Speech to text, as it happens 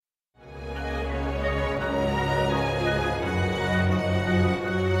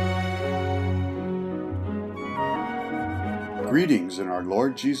Greetings in our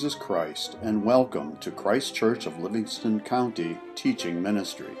Lord Jesus Christ, and welcome to Christ Church of Livingston County Teaching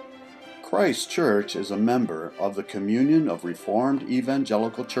Ministry. Christ Church is a member of the Communion of Reformed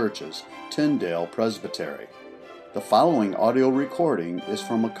Evangelical Churches, Tyndale Presbytery. The following audio recording is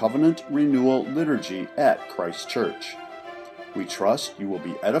from a covenant renewal liturgy at Christ Church. We trust you will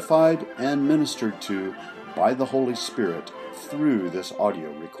be edified and ministered to by the Holy Spirit through this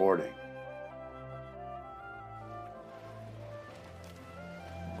audio recording.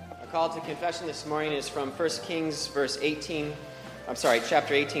 Call to confession this morning is from 1 Kings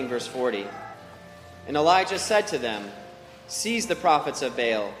chapter 18, verse 40. And Elijah said to them, "Seize the prophets of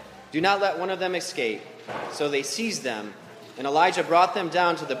Baal. Do not let one of them escape." So they seized them, and Elijah brought them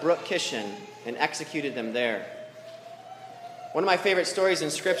down to the brook Kishon and executed them there. One of my favorite stories in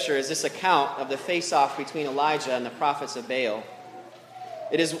Scripture is this account of the face-off between Elijah and the prophets of Baal.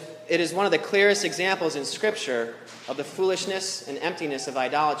 It is one of the clearest examples in Scripture of the foolishness and emptiness of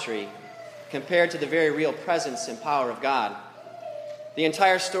idolatry compared to the very real presence and power of God. The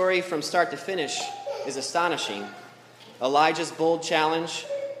entire story from start to finish is astonishing. Elijah's bold challenge,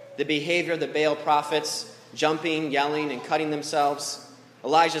 the behavior of the Baal prophets, jumping, yelling, and cutting themselves,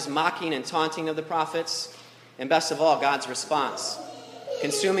 Elijah's mocking and taunting of the prophets, and best of all, God's response,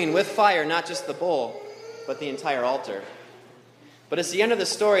 consuming with fire not just the bull, but the entire altar. But it's the end of the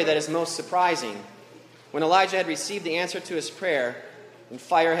story that is most surprising. When Elijah had received the answer to his prayer, and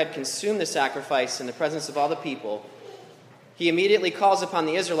fire had consumed the sacrifice in the presence of all the people, he immediately calls upon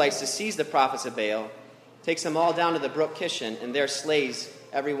the Israelites to seize the prophets of Baal, takes them all down to the brook Kishon, and there slays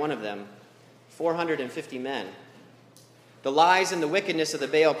every one of them, 450 men. The lies and the wickedness of the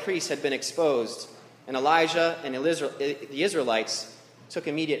Baal priests had been exposed, and Elijah and the Israelites took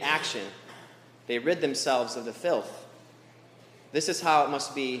immediate action. They rid themselves of the filth. This is how it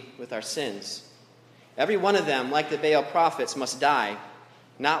must be with our sins. Every one of them, like the Baal prophets, must die.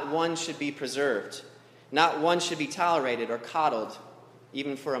 Not one should be preserved. Not one should be tolerated or coddled,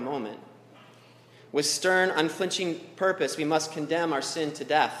 even for a moment. With stern, unflinching purpose, we must condemn our sin to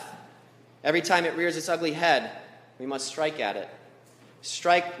death. Every time it rears its ugly head, we must strike at it.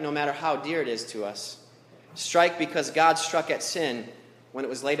 Strike no matter how dear it is to us. Strike because God struck at sin when it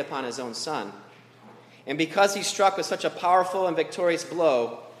was laid upon his own Son. And because he struck with such a powerful and victorious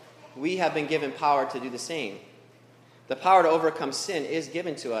blow, we have been given power to do the same. The power to overcome sin is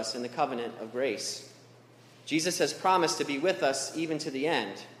given to us in the covenant of grace. Jesus has promised to be with us even to the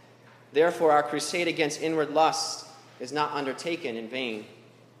end. Therefore, our crusade against inward lust is not undertaken in vain.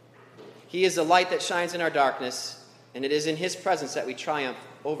 He is the light that shines in our darkness, and it is in his presence that we triumph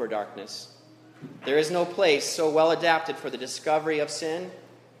over darkness. There is no place so well adapted for the discovery of sin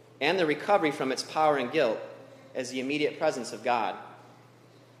and the recovery from its power and guilt as the immediate presence of God.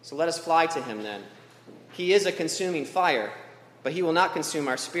 So let us fly to him then. He is a consuming fire, but he will not consume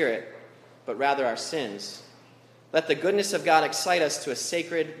our spirit, but rather our sins. Let the goodness of God excite us to a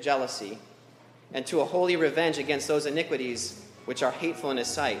sacred jealousy and to a holy revenge against those iniquities which are hateful in his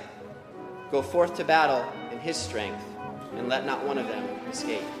sight. Go forth to battle in his strength, and let not one of them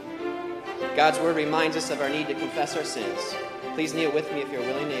escape. God's word reminds us of our need to confess our sins. Please kneel with me if you're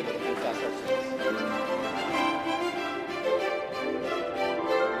willing and able to confess our sins.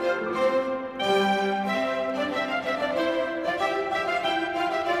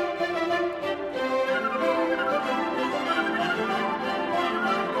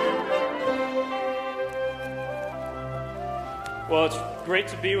 Well, it's great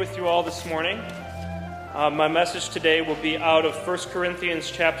to be with you all this morning. My message today will be out of 1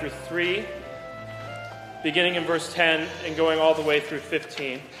 Corinthians chapter 3, beginning in verse 10 and going all the way through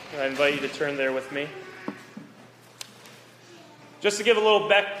 15. I invite you to turn there with me. Just to give a little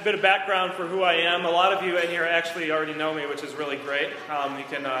bit of background for who I am, a lot of you in here actually already know me, which is really great. You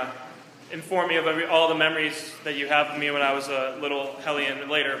can inform me of all the memories that you have of me when I was a little hellion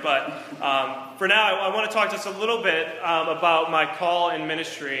later. But for now, I want to talk just a little bit about my call in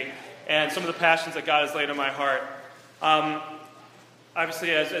ministry and some of the passions that God has laid on my heart.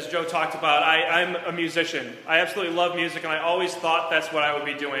 Obviously, as Joe talked about, I'm a musician. I absolutely love music, and I always thought that's what I would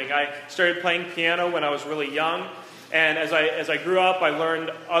be doing. I started playing piano when I was really young, and as I grew up, I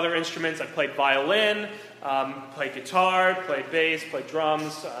learned other instruments. I played violin, played guitar, played bass, played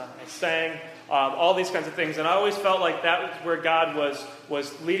drums, I sang, all these kinds of things, and I always felt like that was where God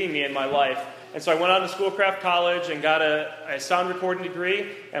was leading me in my life. And so I went on to Schoolcraft College and got a sound recording degree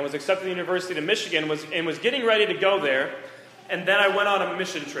and was accepted to the University of Michigan and was getting ready to go there. And then I went on a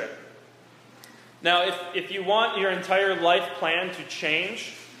mission trip. Now, if you want your entire life plan to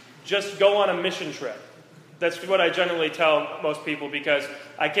change, just go on a mission trip. That's what I generally tell most people, because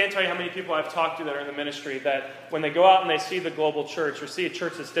I can't tell you how many people I've talked to that are in the ministry that when they go out and they see the global church or see a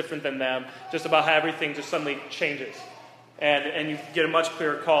church that's different than them, just about how everything just suddenly changes. And you get a much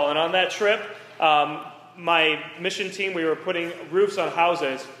clearer call. And on that trip, my mission team, we were putting roofs on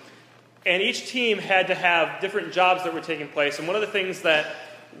houses. And each team had to have different jobs that were taking place. And one of the things that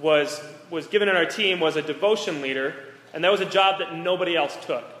was given in our team was a devotion leader. And that was a job that nobody else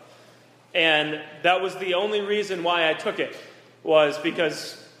took. And that was the only reason why I took it, was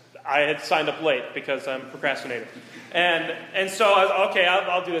because I had signed up late because I'm procrastinating. And so I was, okay,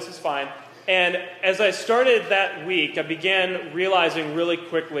 I'll do this, it's fine. And as I started that week, I began realizing really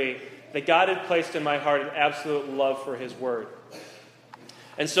quickly that God had placed in my heart an absolute love for His Word.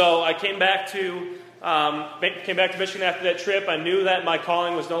 And so I came back to Michigan after that trip. I knew that my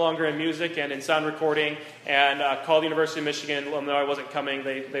calling was no longer in music and in sound recording, and called the University of Michigan. Let them know I wasn't coming.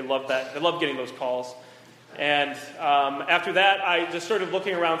 They loved that. They loved getting those calls. And after that, I just started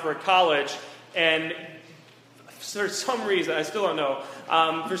looking around for a college, and for some reason, I still don't know,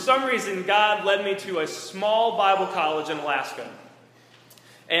 for some reason, God led me to a small Bible college in Alaska.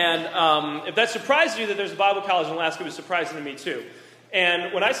 And if that surprised you that there's a Bible college in Alaska, it was surprising to me too.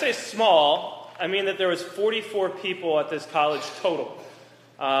 And when I say small, I mean that there was 44 people at this college total.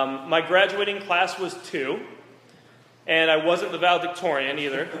 My graduating class was 2, and I wasn't the valedictorian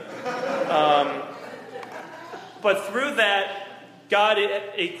either. But through that, God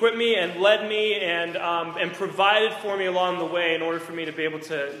equipped me and led me and provided for me along the way in order for me to be able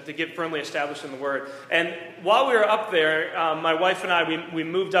to get firmly established in the Word. And while we were up there, my wife and I, we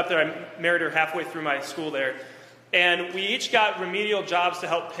moved up there. I married her halfway through my school there. And we each got remedial jobs to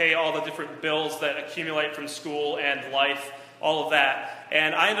help pay all the different bills that accumulate from school and life, all of that.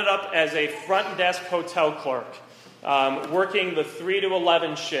 And I ended up as a front desk hotel clerk, working the 3 to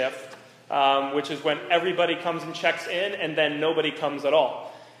 11 shift, which is when everybody comes and checks in and then nobody comes at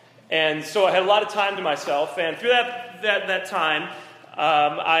all. And so I had a lot of time to myself. And through that time,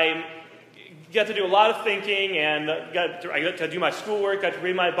 I got to do a lot of thinking, and I got to do my schoolwork, got to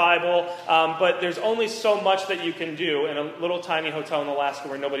read my Bible, but there's only so much that you can do in a little tiny hotel in Alaska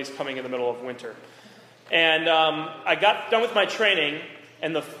where nobody's coming in the middle of winter. And I got done with my training,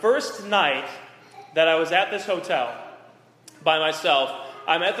 and the first night that I was at this hotel by myself,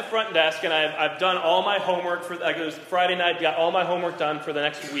 I'm at the front desk, and I've done all my homework for, it was Friday night, got all my homework done for the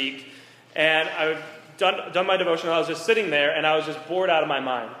next week, and I've done my devotion. I was just sitting there, and I was just bored out of my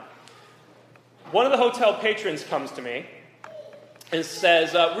mind. One of the hotel patrons comes to me and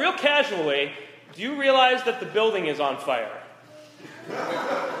says, real casually, do you realize that the building is on fire?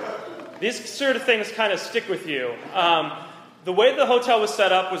 These sort of things kind of stick with you. The way the hotel was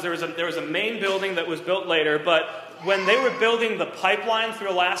set up was there was a main building that was built later, but when they were building the pipeline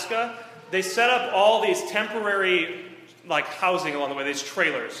through Alaska, they set up all these temporary housing along the way, these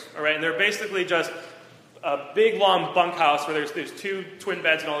trailers, all right? And they're basically just a big, long bunkhouse where there's 2 twin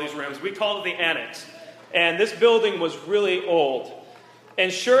beds in all these rooms. We called it the annex. And this building was really old.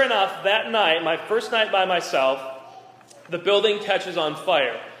 And sure enough, that night, my first night by myself, the building catches on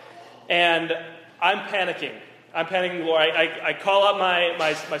fire. And I'm panicking. Lord. I call up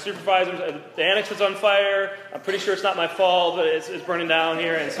my supervisor. The annex is on fire. I'm pretty sure it's not my fault, but it's burning down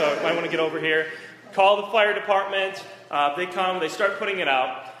here, and so I might want to get over here. Call the fire department. They come. They start putting it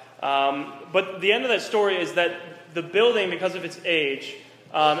out. But the end of that story is that the building, because of its age,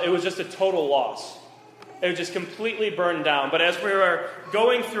 it was just a total loss. It was just completely burned down. But as we were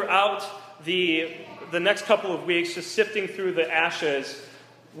going throughout the next couple of weeks, just sifting through the ashes,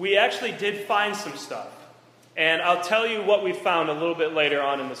 we actually did find some stuff. And I'll tell you what we found a little bit later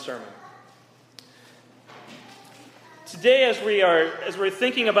on in the sermon. Today, as we're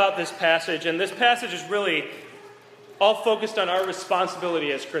thinking about this passage, and this passage is really all focused on our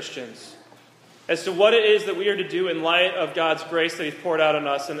responsibility as Christians, as to what it is that we are to do in light of God's grace that He's poured out on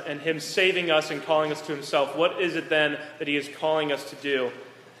us and Him saving us and calling us to Himself. What is it then that He is calling us to do?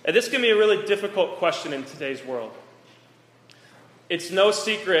 And this can be a really difficult question in today's world. It's no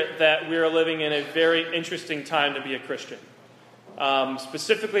secret that we are living in a very interesting time to be a Christian.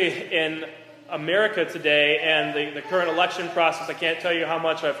 Specifically in America today and the current election process, I can't tell you how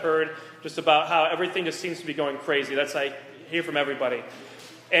much I've heard just about how everything just seems to be going crazy. That's I hear from everybody.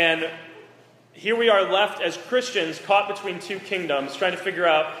 And here we are left as Christians caught between 2 kingdoms, trying to figure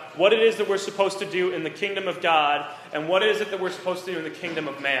out what it is that we're supposed to do in the kingdom of God and what is it that we're supposed to do in the kingdom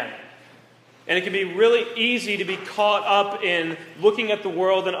of man. And it can be really easy to be caught up in looking at the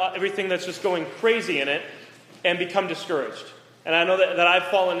world and everything that's just going crazy in it and become discouraged. And I know that I've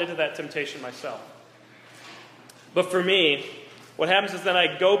fallen into that temptation myself. But for me, what happens is that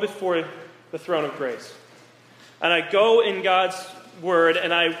I go before the throne of grace. and I go in God's Word,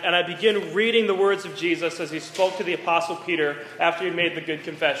 and I begin reading the words of Jesus as he spoke to the Apostle Peter after he made the good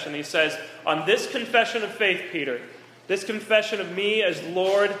confession. He says, on this confession of faith, Peter, this confession of me as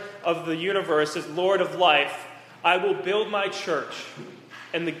Lord of the universe, as Lord of life, I will build my church,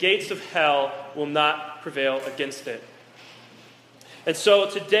 and the gates of hell will not prevail against it. And so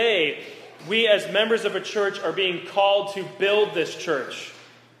today, we as members of a church are being called to build this church.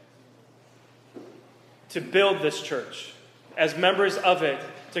 To build this church. As members of it,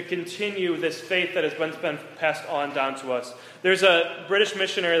 to continue this faith that has been passed on down to us. There's a British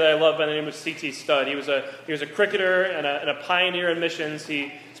missionary that I love by the name of C.T. Studd. He was a cricketer and a pioneer in missions.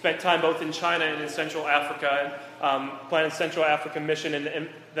 He spent time both in China and in Central Africa, planted Central African Mission, and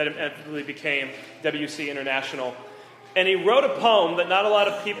that eventually became WC International. And he wrote a poem that not a lot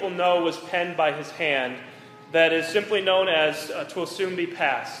of people know was penned by his hand that is simply known as "'Twill Soon Be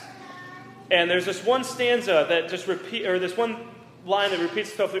Past." And there's this one stanza that this one line that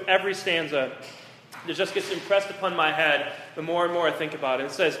repeats itself through every stanza that just gets impressed upon my head the more and more I think about it.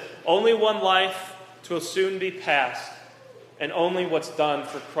 It says, only one life 'twill soon be past, and only what's done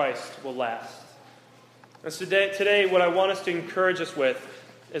for Christ will last. And so today, what I want us to encourage us with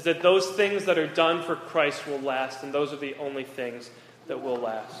is that those things that are done for Christ will last, and those are the only things that will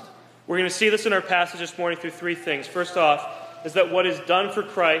last. We're going to see this in our passage this morning through three things. First off, is that what is done for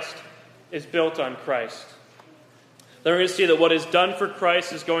Christ is built on Christ. Then we're going to see that what is done for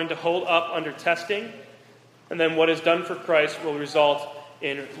Christ is going to hold up under testing, and then what is done for Christ will result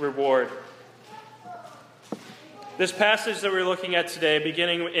in reward. This passage that we're looking at today,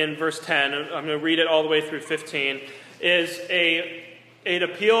 beginning in verse 10, I'm going to read it all the way through 15, is an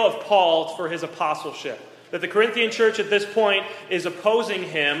appeal of Paul for his apostleship. That the Corinthian church at this point is opposing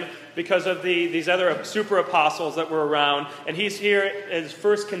him because of these other super apostles that were around, and he's here as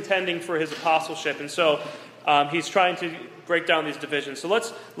first contending for his apostleship, and so he's trying to break down these divisions. So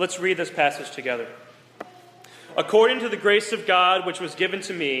let's read this passage together. According to the grace of God which was given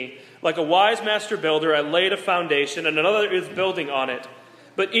to me, like a wise master builder, I laid a foundation, and another is building on it.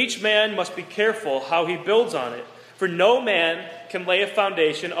 But each man must be careful how he builds on it. For no man can lay a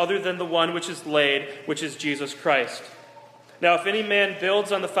foundation other than the one which is laid, which is Jesus Christ. Now if any man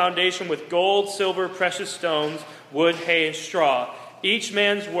builds on the foundation with gold, silver, precious stones, wood, hay, and straw, each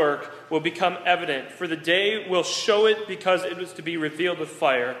man's work will become evident, for the day will show it, because it is to be revealed with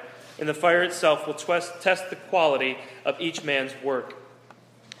fire, and the fire itself will test the quality of each man's work.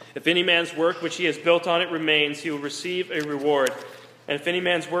 If any man's work which he has built on it remains, he will receive a reward. And if any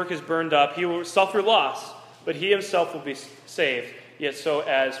man's work is burned up, he will suffer loss, but he himself will be saved, yet so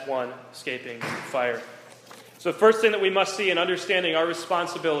as one escaping fire. So the first thing that we must see in understanding our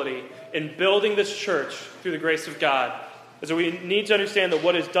responsibility in building this church through the grace of God is that we need to understand that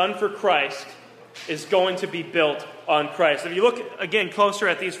what is done for Christ is going to be built on Christ. If you look again closer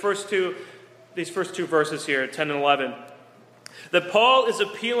at these first two verses here, 10 and 11, that Paul is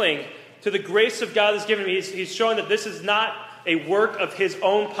appealing to the grace of God that's given him. He's showing that this is not a work of his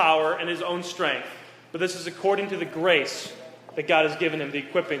own power and his own strength, but this is according to the grace that God has given him, the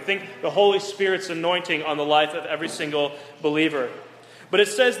equipping. Think the Holy Spirit's anointing on the life of every single believer. But it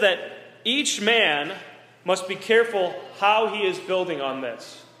says that each man must be careful how he is building on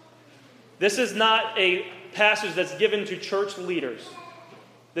this. This is not a passage that's given to church leaders.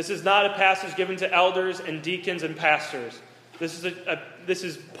 This is not a passage given to elders and deacons and pastors. This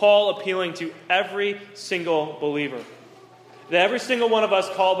is Paul appealing to every single believer. That every single one of us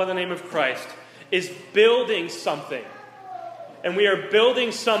called by the name of Christ is building something. And we are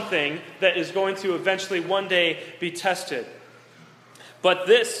building something that is going to eventually one day be tested. But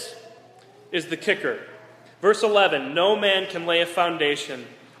this is the kicker. Verse 11, no man can lay a foundation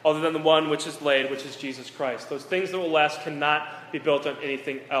other than the one which is laid, which is Jesus Christ. Those things that will last cannot be built on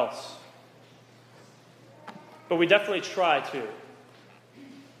anything else. But we definitely try to.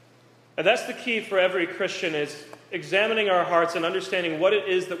 And that's the key for every Christian, is examining our hearts and understanding what it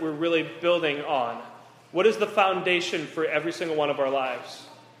is that we're really building on. What is the foundation for every single one of our lives?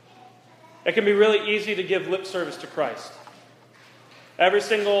 It can be really easy to give lip service to Christ. Every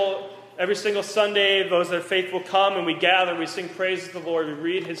single Sunday, those that are faithful come and we gather, we sing praises to the Lord, we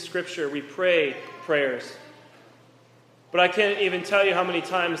read His Scripture, we pray prayers. But I can't even tell you how many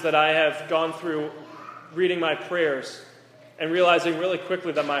times that I have gone through reading my prayers and realizing really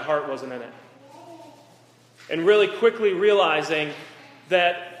quickly that my heart wasn't in it. And really quickly realizing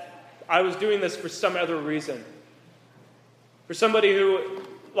that I was doing this for some other reason. For somebody who,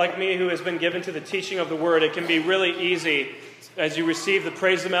 like me, who has been given to the teaching of the Word, it can be really easy as you receive the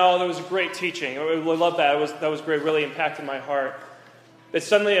praise of them. Oh, that was a great teaching. I love that. That was great. Really impacted my heart. That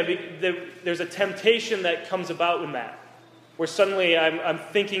suddenly there's a temptation that comes about in that, where suddenly I'm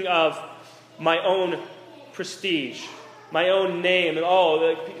thinking of my own prestige, my own name,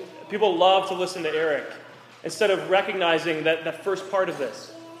 and people love to listen to Eric, instead of recognizing that the first part of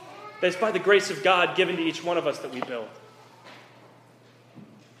this, that it's by the grace of God given to each one of us that we build.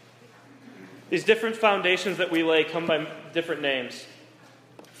 These different foundations that we lay come by different names.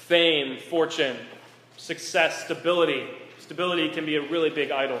 Fame, fortune, success, stability. Stability can be a really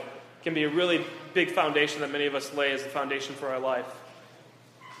big idol. It can be a really big foundation that many of us lay as the foundation for our life.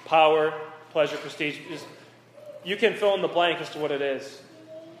 Power, pleasure, prestige. You can fill in the blank as to what it is.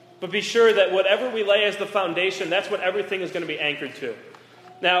 But be sure that whatever we lay as the foundation, that's what everything is going to be anchored to.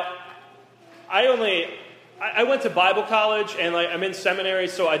 Now, I went to Bible college, and I'm in seminary,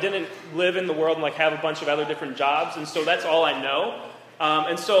 so I didn't live in the world and have a bunch of other different jobs, and so that's all I know.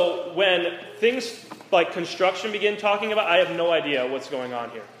 And so when things like construction begin talking about, I have no idea what's going on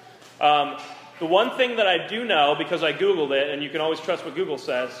here. The one thing that I do know, because I Googled it, and you can always trust what Google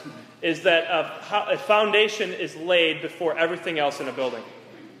says, is that a foundation is laid before everything else in a building.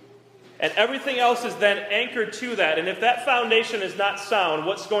 And everything else is then anchored to that. And if that foundation is not sound,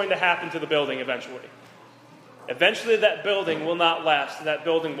 what's going to happen to the building eventually? Eventually that building will not last. That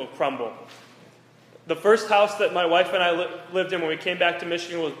building will crumble. The first house that my wife and I lived in when we came back to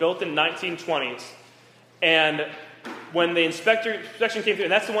Michigan was built in 1920s. And when the inspection came through,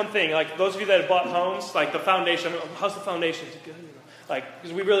 and that's the one thing, those of you that have bought homes, the foundation, how's the foundation? Is it good?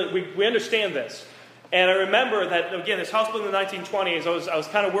 Because we understand this. And I remember that, again, this house built in the 1920s, I was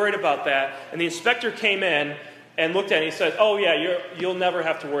kind of worried about that. And the inspector came in and looked at it and he said, oh yeah, you'll never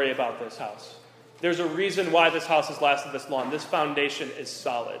have to worry about this house. There's a reason why this house has lasted this long. This foundation is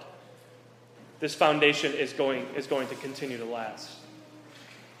solid. This foundation is going to continue to last.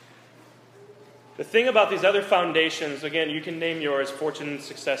 The thing about these other foundations, again, you can name yours, fortune,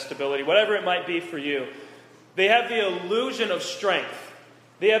 success, stability, whatever it might be for you, they have the illusion of strength.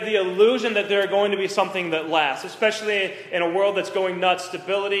 They have the illusion that they're going to be something that lasts, especially in a world that's going nuts.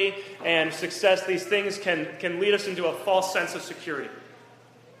 Stability and success, these things can lead us into a false sense of security.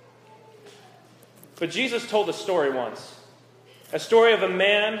 But Jesus told a story once. A story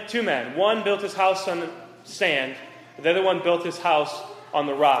of two men. One built his house on sand, the other one built his house on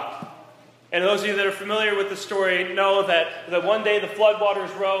the rock. And those of you that are familiar with the story know that one day the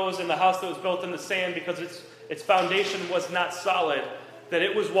floodwaters rose and the house that was built in the sand, because its foundation was not solid, that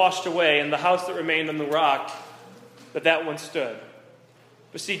it was washed away, and the house that remained on the rock, that one stood.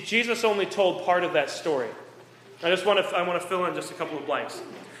 But see, Jesus only told part of that story. I want to fill in just a couple of blanks.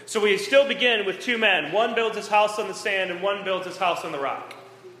 So we still begin with two men. One builds his house on the sand, and one builds his house on the rock.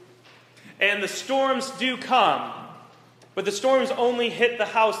 And the storms do come, but the storms only hit the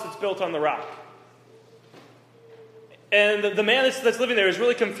house that's built on the rock. And the man that's living there is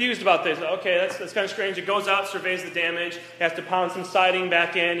really confused about this. Okay, that's kind of strange. He goes out, surveys the damage. He has to pound some siding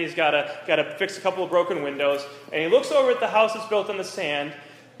back in. He's got to fix a couple of broken windows. And he looks over at the house that's built on the sand,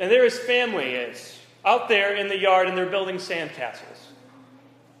 and there his family is, out there in the yard, and they're building sandcastles.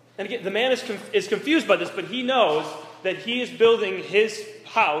 And again, the man is confused by this, but he knows that he is building his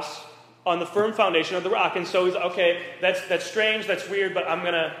house on the firm foundation of the rock. And so he's, okay, that's strange, that's weird, but I'm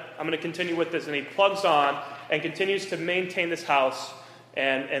gonna continue with this. And he plugs on and continues to maintain this house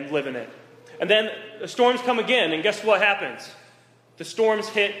and live in it. And then the storms come again, and guess what happens? The storms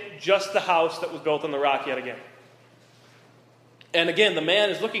hit just the house that was built on the rock yet again. And again, the man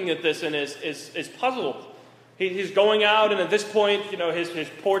is looking at this and is puzzled. He's going out, and at this point, his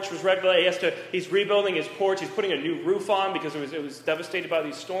porch was regular. He's rebuilding his porch. He's putting a new roof on because it was devastated by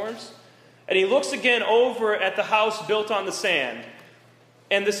these storms. And he looks again over at the house built on the sand.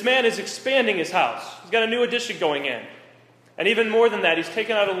 And this man is expanding his house. He's got a new addition going in. And even more than that, he's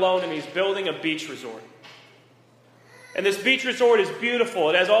taken out a loan and he's building a beach resort. And this beach resort is beautiful.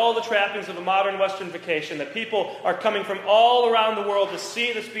 It has all the trappings of a modern Western vacation, that people are coming from all around the world to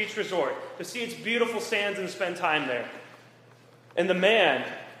see this beach resort, to see its beautiful sands and spend time there. And the man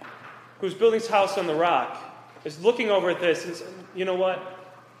who's building his house on the rock is looking over at this and saying, you know what?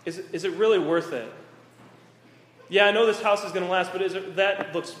 Is it really worth it? Yeah, I know this house is going to last, but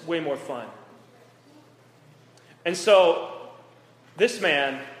that looks way more fun. And so this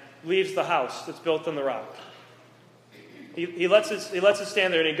man leaves the house that's built on the rock. He lets it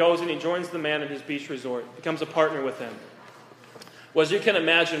stand there, and he goes and he joins the man in his beach resort, becomes a partner with him. Well, as you can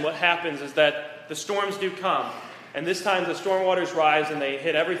imagine, what happens is that the storms do come, and this time the storm waters rise and they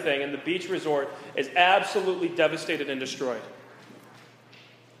hit everything, and the beach resort is absolutely devastated and destroyed.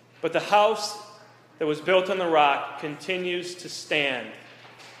 But the house that was built on the rock continues to stand.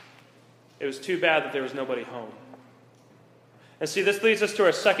 It was too bad that there was nobody home. And see, this leads us to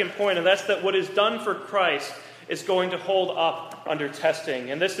our second point, and that's that what is done for Christ is going to hold up under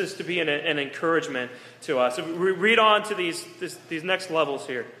testing. And this is to be an encouragement to us. So we read on to these next levels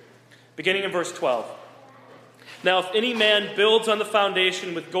here, beginning in verse 12. Now, if any man builds on the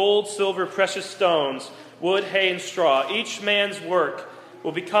foundation with gold, silver, precious stones, wood, hay, and straw, each man's work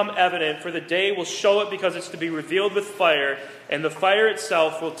will become evident, for the day will show it, because it's to be revealed with fire, and the fire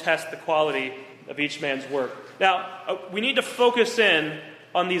itself will test the quality of each man's work. Now, we need to focus in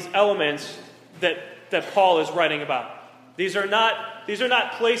on these elements that Paul is writing about. These are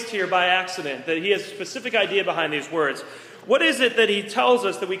not placed here by accident, that he has a specific idea behind these words. What is it that he tells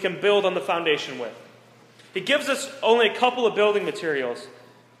us that we can build on the foundation with? He gives us only a couple of building materials.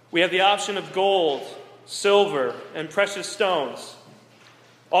 We have the option of gold, silver, and precious stones.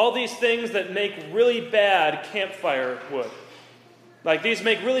 All these things that make really bad campfire wood. Like, these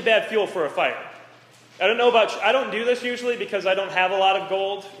make really bad fuel for a fire. I don't know about you. I don't do this usually because I don't have a lot of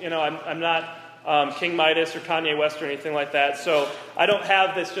gold. You know, I'm not King Midas or Kanye West or anything like that. So I don't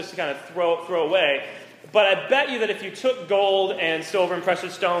have this just to kind of throw away. But I bet you that if you took gold and silver and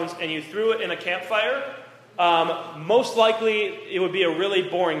precious stones and you threw it in a campfire, most likely it would be a really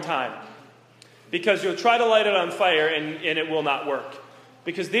boring time. Because you'll try to light it on fire and it will not work.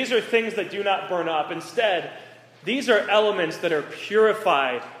 Because these are things that do not burn up. Instead, these are elements that are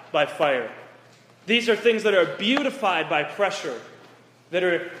purified by fire. These are things that are beautified by pressure, that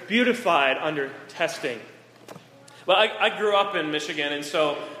are beautified under testing. Well, I grew up in Michigan, and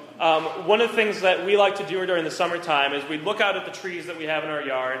so one of the things that we like to do during the summertime is we'd look out at the trees that we have in our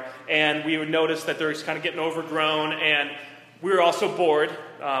yard, and we would notice that they're just kind of getting overgrown, and we were also bored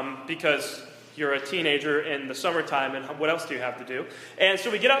because you're a teenager in the summertime, and what else do you have to do? And so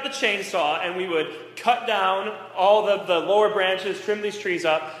we get out the chainsaw, and we would cut down all the lower branches, trim these trees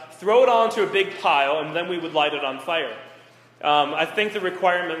up, throw it all into a big pile, and then we would light it on fire. I think the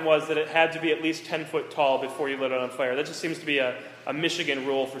requirement was that it had to be at least 10 foot tall before you lit it on fire. That just seems to be a Michigan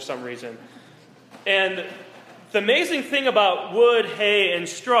rule for some reason. And the amazing thing about wood, hay, and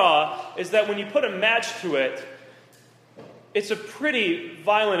straw is that when you put a match to it, it's a pretty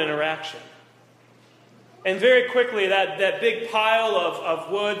violent interaction. And very quickly, that big pile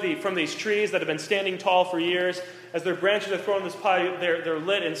of wood from these trees that have been standing tall for years, as their branches are thrown in this pile, they're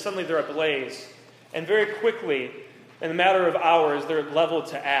lit, and suddenly they're ablaze. And very quickly, in a matter of hours, they're leveled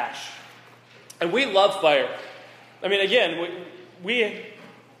to ash. And we love fire. I mean, again, we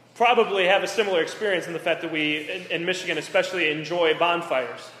probably have a similar experience in the fact that we, in Michigan especially, enjoy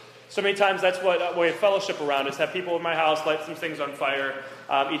bonfires. So many times that's what we have fellowship around, is have people in my house light some things on fire,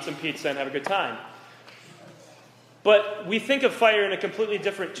 eat some pizza, and have a good time. But we think of fire in a completely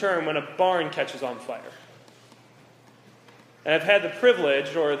different term when a barn catches on fire. And I've had the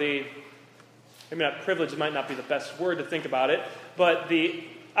privilege, or maybe not privilege, might not be the best word to think about it, but the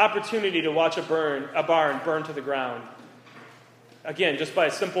opportunity to watch a barn burn to the ground. Again, just by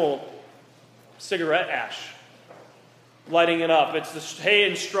a simple cigarette ash, lighting it up. It's the hay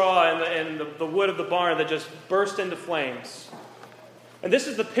and straw and the wood of the barn that just burst into flames. And this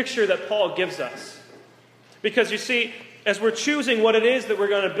is the picture that Paul gives us. Because you see, as we're choosing what it is that we're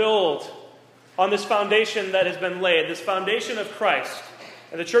going to build on this foundation that has been laid, this foundation of Christ,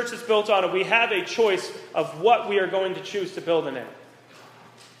 and the church that's built on it, we have a choice of what we are going to choose to build in it.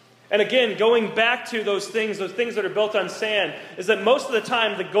 And again, going back to those things that are built on sand, is that most of the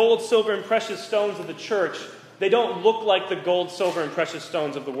time the gold, silver, and precious stones of the church, they don't look like the gold, silver, and precious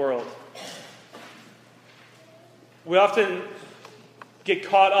stones of the world. We often get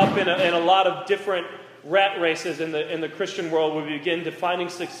caught up in a lot of different rat races in the Christian world, where we begin defining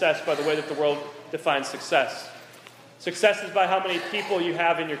success by the way that the world defines success. Success is by how many people you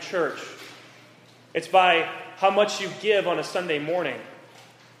have in your church. It's by how much you give on a Sunday morning,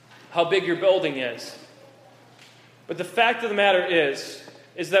 how big your building is. But the fact of the matter is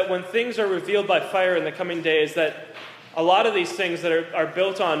that when things are revealed by fire in the coming days, that a lot of these things that are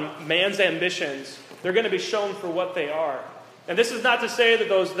built on man's ambitions, they're going to be shown for what they are. And this is not to say that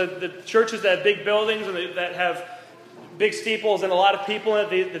the churches that have big buildings and that have big steeples and a lot of people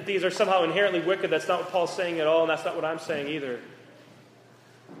in it, that these are somehow inherently wicked. That's not what Paul's saying at all, and that's not what I'm saying either.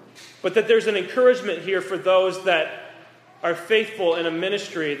 But that there's an encouragement here for those that are faithful in a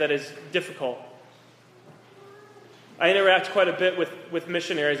ministry that is difficult. I interact quite a bit with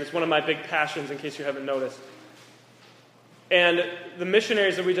missionaries. It's one of my big passions, in case you haven't noticed. And the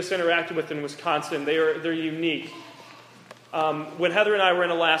missionaries that we just interacted with in Wisconsin, they're unique. When Heather and I were in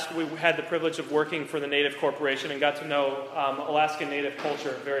Alaska, we had the privilege of working for the Native Corporation and got to know Alaskan Native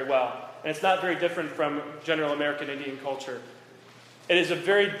culture very well. And it's not very different from general American Indian culture. It is a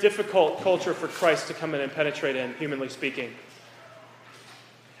very difficult culture for Christ to come in and penetrate in, humanly speaking.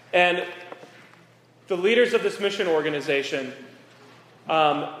 And the leaders of this mission organization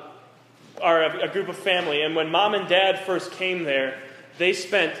are a group of family. And when Mom and Dad first came there, they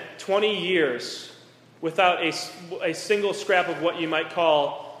spent 20 years without a single scrap of what you might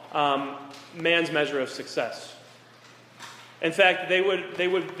call man's measure of success. In fact, they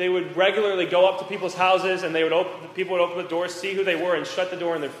would regularly go up to people's houses, and people would open the door, see who they were, and shut the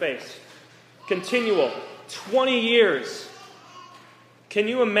door in their face. Continual. 20 years. Can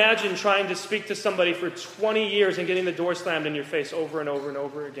you imagine trying to speak to somebody for 20 years and getting the door slammed in your face over and over and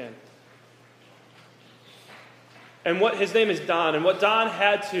over again? And his name is Don, and what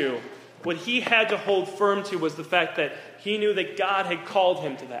he had to hold firm to was the fact that he knew that God had called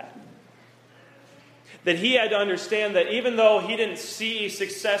him to that. That he had to understand that even though he didn't see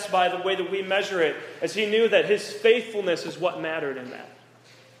success by the way that we measure it, as he knew that his faithfulness is what mattered in that.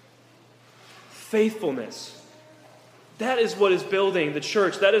 Faithfulness. That is what is building the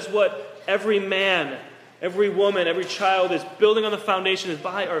church. That is what every man, every woman, every child is building on the foundation, is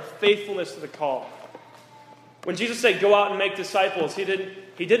by our faithfulness to the call. When Jesus said, "Go out and make disciples,"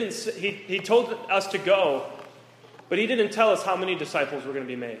 he told us to go, but he didn't tell us how many disciples were going to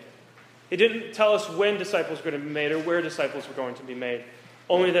be made. He didn't tell us when disciples were going to be made or where disciples were going to be made.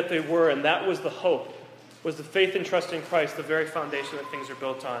 Only that they were, and that was the hope, was the faith and trust in Christ, the very foundation that things are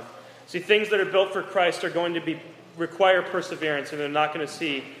built on. See, things that are built for Christ are going to require perseverance, and they're not going to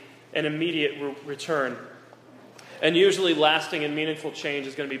see an immediate return. And usually lasting and meaningful change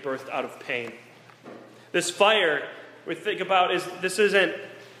is going to be birthed out of pain. This fire we think about this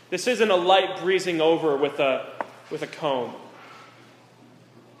isn't a light breezing over with a comb.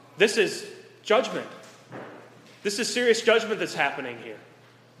 This is judgment. This is serious judgment that's happening here.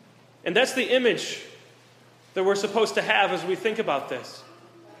 And that's the image that we're supposed to have as we think about this.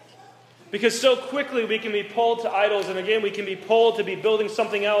 Because so quickly we can be pulled to idols, and again we can be pulled to be building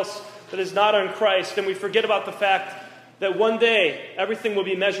something else that is not on Christ, and we forget about the fact that one day everything will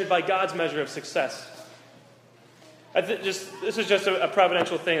be measured by God's measure of success. This is just a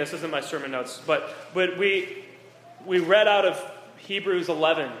providential thing. This isn't my sermon notes, but we read out of Hebrews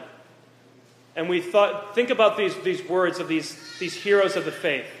 11, and we think about these words of these heroes of the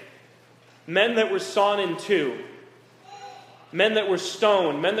faith, men that were sawn in two, men that were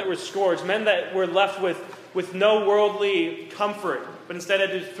stoned, men that were scourged, men that were left with no worldly comfort, but instead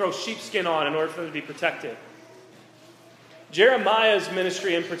had to throw sheepskin on in order for them to be protected. Jeremiah's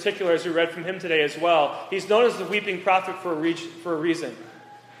ministry in particular, as we read from him today as well, he's known as the weeping prophet for a reason.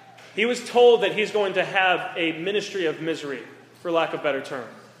 He was told that he's going to have a ministry of misery, for lack of a better term.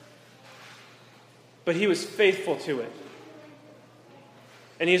 But he was faithful to it.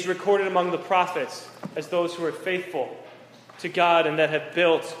 And he's recorded among the prophets as those who are faithful to God and that have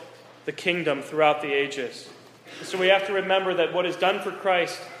built the kingdom throughout the ages. And so we have to remember that what is done for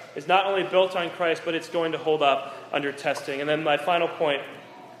Christ is not only built on Christ, but it's going to hold up under testing. And then my final point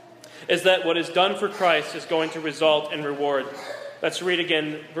is that what is done for Christ is going to result in reward. Let's read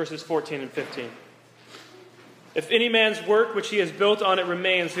again verses 14 and 15. If any man's work which he has built on it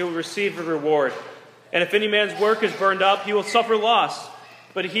remains, he will receive a reward. And if any man's work is burned up, he will suffer loss,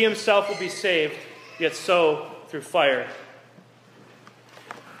 but he himself will be saved, yet so through fire.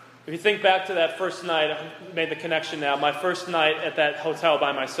 If you think back to that first night, I've made the connection now, my first night at that hotel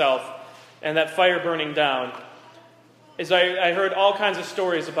by myself, and that fire burning down, I heard all kinds of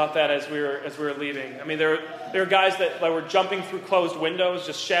stories about that as we were leaving. I mean, there were guys that were jumping through closed windows,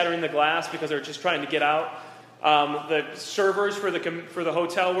 just shattering the glass because they were just trying to get out. The servers for the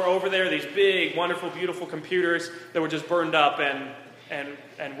hotel were over there, these big, wonderful, beautiful computers that were just burned up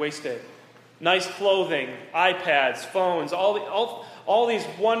and wasted. Nice clothing, iPads, phones, all these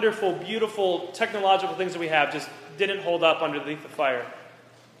wonderful, beautiful technological things that we have just didn't hold up underneath the fire.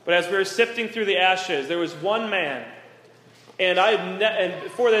 But as we were sifting through the ashes, there was one man, and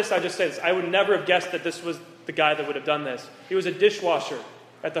before this, I just said this, I would never have guessed that this was the guy that would have done this. He was a dishwasher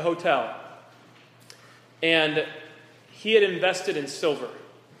at the hotel, and he had invested in silver.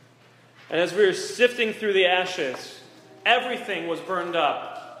 And as we were sifting through the ashes, everything was burned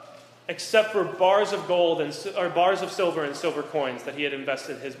up except for bars of gold or bars of silver and silver coins that he had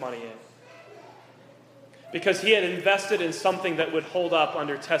invested his money in. Because he had invested in something that would hold up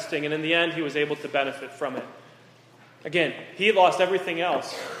under testing, and in the end, he was able to benefit from it. Again, he lost everything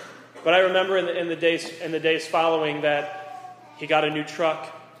else. But I remember in the days following that he got a new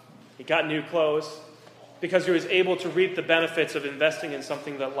truck, he got new clothes, because he was able to reap the benefits of investing in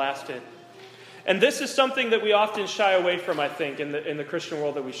something that lasted. And this is something that we often shy away from, I think, in the Christian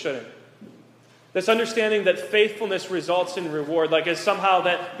world, that we shouldn't. This understanding that faithfulness results in reward, like as somehow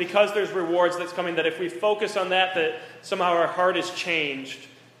that because there's rewards that's coming, that if we focus on that somehow our heart is changed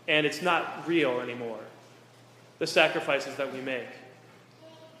and it's not real anymore, the sacrifices that we make.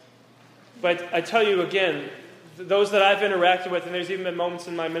 But I tell you again, those that I've interacted with, and there's even been moments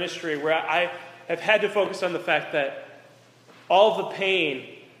in my ministry where I have had to focus on the fact that all the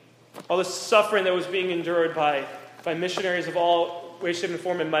pain, all the suffering that was being endured by missionaries of all ways, shape, and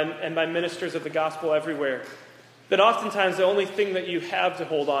form, and by ministers of the gospel everywhere, that oftentimes the only thing that you have to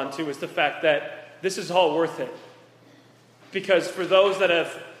hold on to is the fact that this is all worth it. Because for those that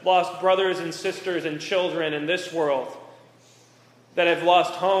have lost brothers and sisters and children in this world, that have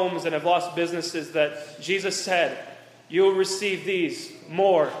lost homes and have lost businesses, that Jesus said, you will receive these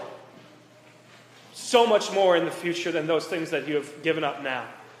more, so much more in the future than those things that you have given up now.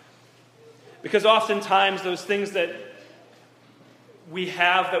 Because oftentimes those things that we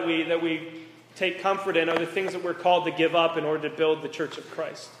have, that we take comfort in, are the things that we're called to give up in order to build the church of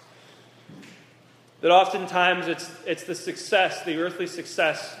Christ. That oftentimes it's the success, the earthly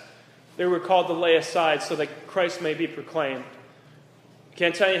success, that we're called to lay aside so that Christ may be proclaimed. I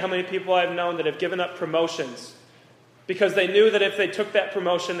can't tell you how many people I've known that have given up promotions because they knew that if they took that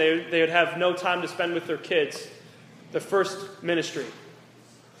promotion, they would have no time to spend with their kids. The first ministry.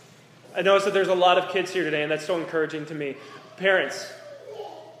 I notice that there's a lot of kids here today, and that's so encouraging to me. Parents,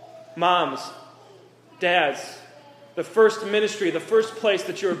 moms, dads, the first ministry, the first place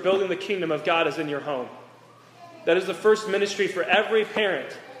that you're building the kingdom of God is in your home. That is the first ministry for every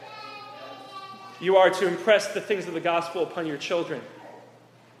parent. You are to impress the things of the gospel upon your children.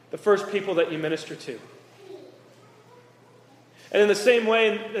 The first people that you minister to. And in the same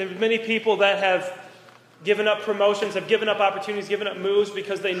way, there's many people that have given up promotions, have given up opportunities, given up moves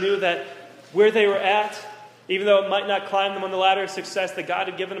because they knew that where they were at, even though it might not climb them on the ladder of success, that God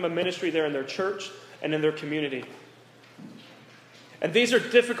had given them a ministry there in their church and in their community. And these are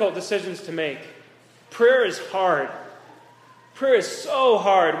difficult decisions to make. Prayer is hard. Prayer is so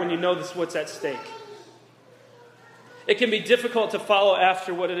hard when you know what's at stake. It can be difficult to follow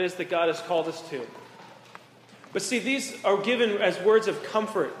after what it is that God has called us to. But see, these are given as words of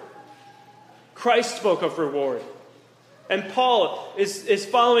comfort. Christ spoke of reward. And Paul is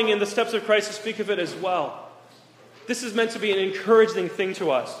following in the steps of Christ to speak of it as well. This is meant to be an encouraging thing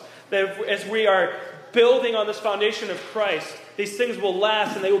to us. That as we are building on this foundation of Christ, these things will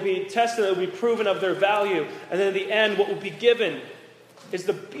last and they will be tested, they will be proven of their value. And then in the end, what will be given is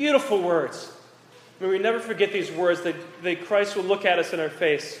the beautiful words. May we never forget these words, that Christ will look at us in our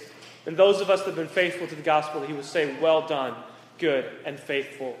face. And those of us that have been faithful to the gospel, he will say, well done, good and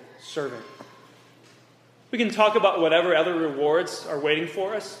faithful servant. We can talk about whatever other rewards are waiting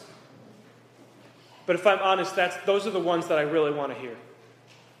for us. But if I'm honest, those are the ones that I really want to hear.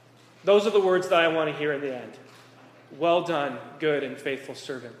 Those are the words that I want to hear in the end. Well done, good and faithful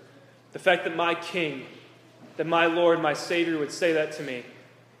servant. The fact that my King, that my Lord, my Savior would say that to me,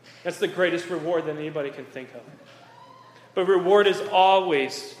 that's the greatest reward that anybody can think of. But reward is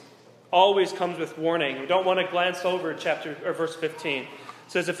always comes with warning. We don't want to glance over verse 15. It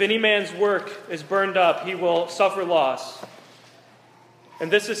says, if any man's work is burned up, he will suffer loss. And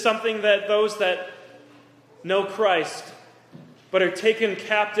this is something that those that know Christ, but are taken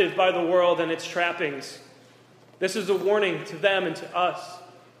captive by the world and its trappings, this is a warning to them and to us.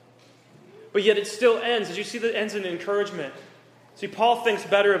 But yet it still ends. As you see, that ends in encouragement. See, Paul thinks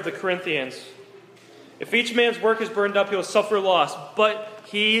better of the Corinthians. If each man's work is burned up, he will suffer loss, but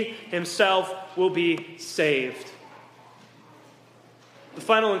he himself will be saved. The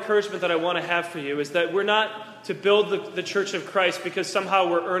final encouragement that I want to have for you is that we're not to build the church of Christ because somehow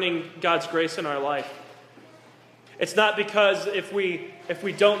we're earning God's grace in our life. It's not because if we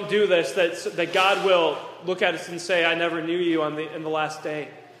don't do this that God will look at us and say, I never knew you in the last day.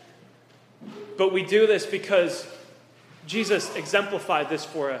 But we do this because Jesus exemplified this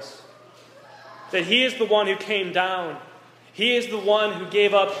for us. That he is the one who came down. He is the one who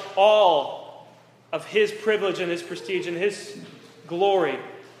gave up all of his privilege and his prestige and his glory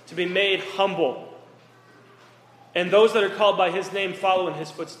to be made humble. And those that are called by his name follow in his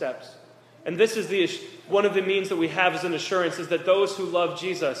footsteps. And this is one of the means that we have as an assurance, is that those who love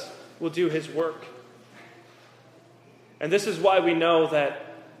Jesus will do his work. And this is why we know that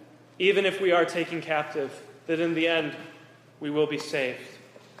even if we are taken captive, that in the end we will be saved.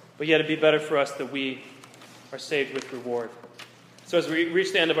 But yet it'd be better for us that we are saved with reward. So as we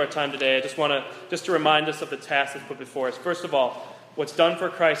reach the end of our time today, I just want to remind us of the task that's put before us. First of all, what's done for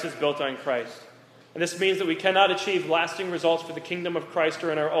Christ is built on Christ. And this means that we cannot achieve lasting results for the kingdom of Christ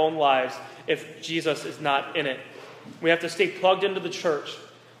or in our own lives if Jesus is not in it. We have to stay plugged into the church.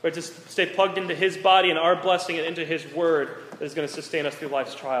 We have to stay plugged into his body and our blessing and into his word that is going to sustain us through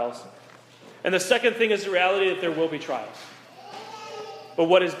life's trials. And the second thing is the reality that there will be trials. But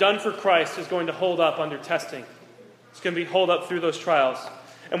what is done for Christ is going to hold up under testing. It's going to be held up through those trials.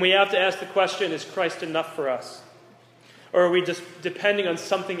 And we have to ask the question, is Christ enough for us? Or are we just depending on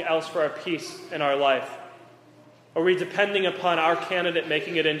something else for our peace in our life? Are we depending upon our candidate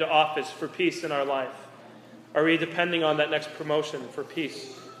making it into office for peace in our life? Are we depending on that next promotion for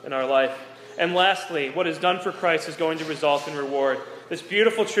peace in our life? And lastly, what is done for Christ is going to result in reward. This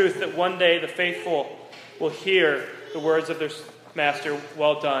beautiful truth that one day the faithful will hear the words of their master,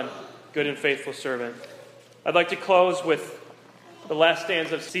 "Well done, good and faithful servant." I'd like to close with the last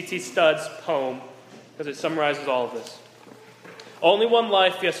stanza of C.T. Studd's poem, because it summarizes all of this. "Only one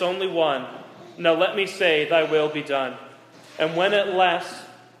life, yes, only one. Now let me say, thy will be done. And when at last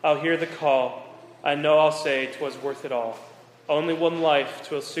I'll hear the call, I know I'll say 'twas worth it all. Only one life,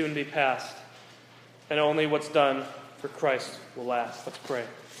 'twill soon be past, and only what's done for Christ will last." Let's pray.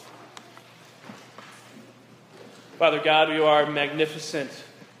 Father God, you are magnificent,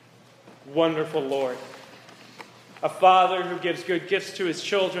 wonderful Lord. A Father who gives good gifts to his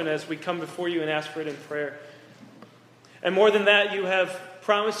children as we come before you and ask for it in prayer. And more than that, you have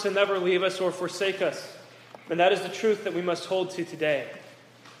promised to never leave us or forsake us. And that is the truth that we must hold to today.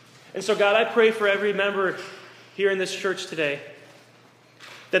 And so, God, I pray for every member here in this church today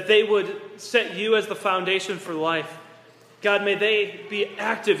that they would set you as the foundation for life. God, may they be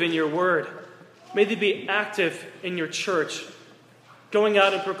active in your word. May they be active in your church, going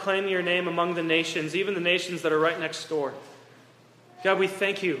out and proclaiming your name among the nations, even the nations that are right next door. God, we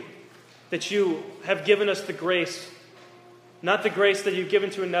thank you that you have given us the grace, not the grace that you've given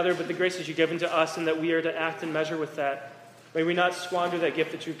to another, but the grace that you've given to us, and that we are to act and measure with that. May we not squander that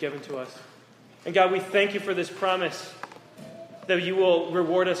gift that you've given to us. And God, we thank you for this promise that you will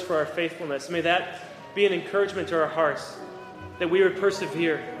reward us for our faithfulness. May that be an encouragement to our hearts, that we would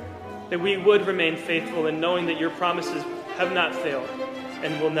persevere, that we would remain faithful in knowing that your promises have not failed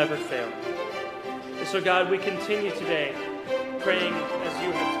and will never fail. And so, God, we continue today praying as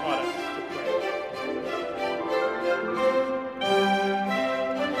you have taught us to pray.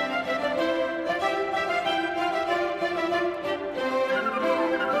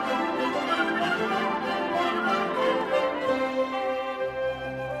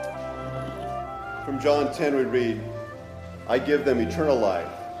 From John 10 we read, "I give them eternal life,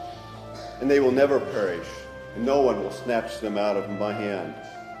 and they will never perish, and no one will snatch them out of my hand.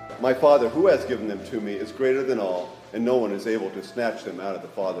 My Father, who has given them to me, is greater than all, and no one is able to snatch them out of the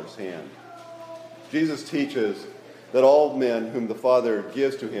Father's hand." Jesus teaches that all men whom the Father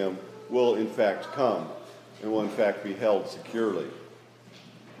gives to him will in fact come, and will in fact be held securely.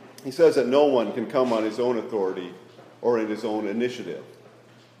 He says that no one can come on his own authority or in his own initiative.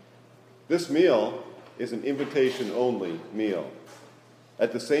 This meal is an invitation-only meal.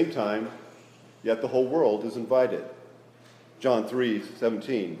 At the same time, yet the whole world is invited. John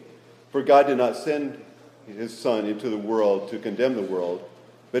 3:17, "For God did not send his Son into the world to condemn the world,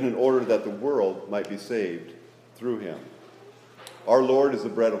 but in order that the world might be saved through him." Our Lord is the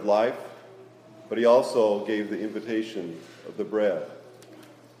bread of life, but he also gave the invitation of the bread.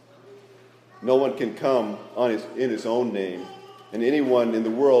 No one can come in his own name, and anyone in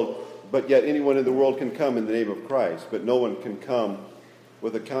the world can come in the name of Christ, but no one can come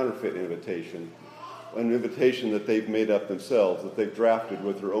with a counterfeit invitation, an invitation that they've made up themselves, that they've drafted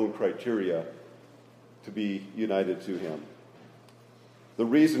with their own criteria to be united to him. The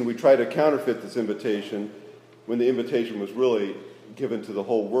reason we try to counterfeit this invitation, when the invitation was really given to the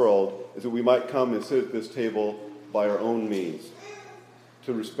whole world, is that we might come and sit at this table by our own means,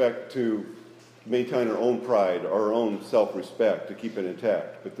 to maintain our own pride, our own self-respect, to keep it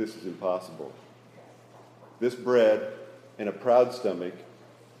intact. But this is impossible. This bread and a proud stomach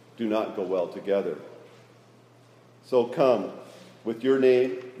do not go well together. So come with your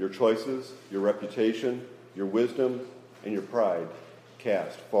name, your choices, your reputation, your wisdom, and your pride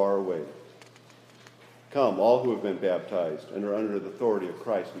cast far away. Come, all who have been baptized and are under the authority of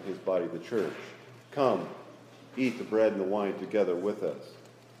Christ and his body, the church. Come, eat the bread and the wine together with us,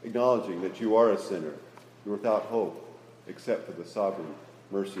 acknowledging that you are a sinner, you're without hope, except for the sovereign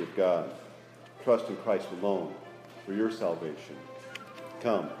mercy of God. Trust in Christ alone for your salvation.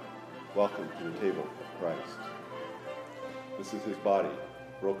 Come, welcome to the table of Christ. This is his body,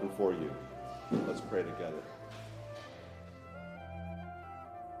 broken for you. Let's pray together.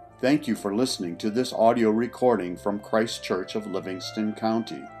 Thank you for listening to this audio recording from Christ Church of Livingston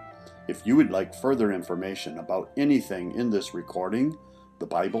County. If you would like further information about anything in this recording, the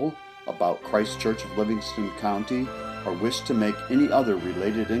Bible, about Christ Church of Livingston County, or wish to make any other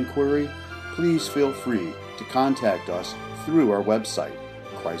related inquiry, please feel free to contact us through our website,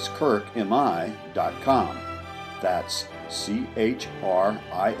 christkirkmi.com. That's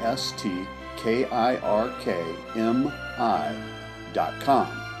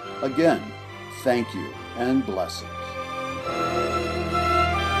CHRISTKIRKMI.com. Again, thank you and blessings.